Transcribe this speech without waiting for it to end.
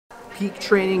peak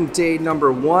training day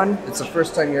number 1. It's the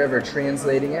first time you're ever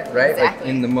translating it, right? Exactly.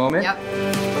 Like in the moment. Yep.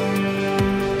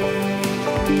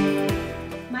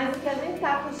 Mas o que a gente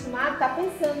está acostumado, está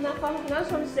pensando na forma que nós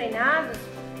fomos treinados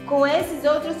com esses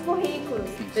outros currículos.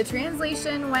 The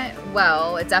translation went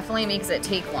well. It definitely makes it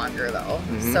take longer though.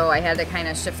 So I had to kind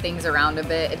of shift things around a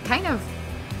bit. It kind of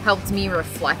helped me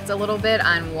reflect a little bit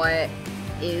on what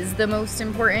is the most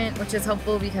important, which is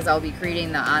helpful because I'll be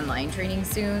creating the online training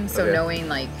soon. So knowing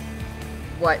like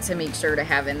what to make sure to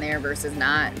have in there versus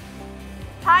not.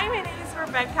 Hi, my name is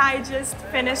Rebecca. I just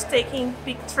finished taking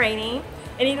peak training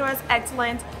and it was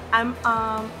excellent. I'm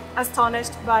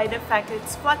astonished by the fact that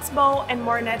it's flexible and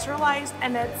more naturalized,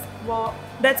 and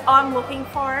that's all I'm looking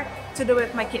for to do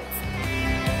with my kids.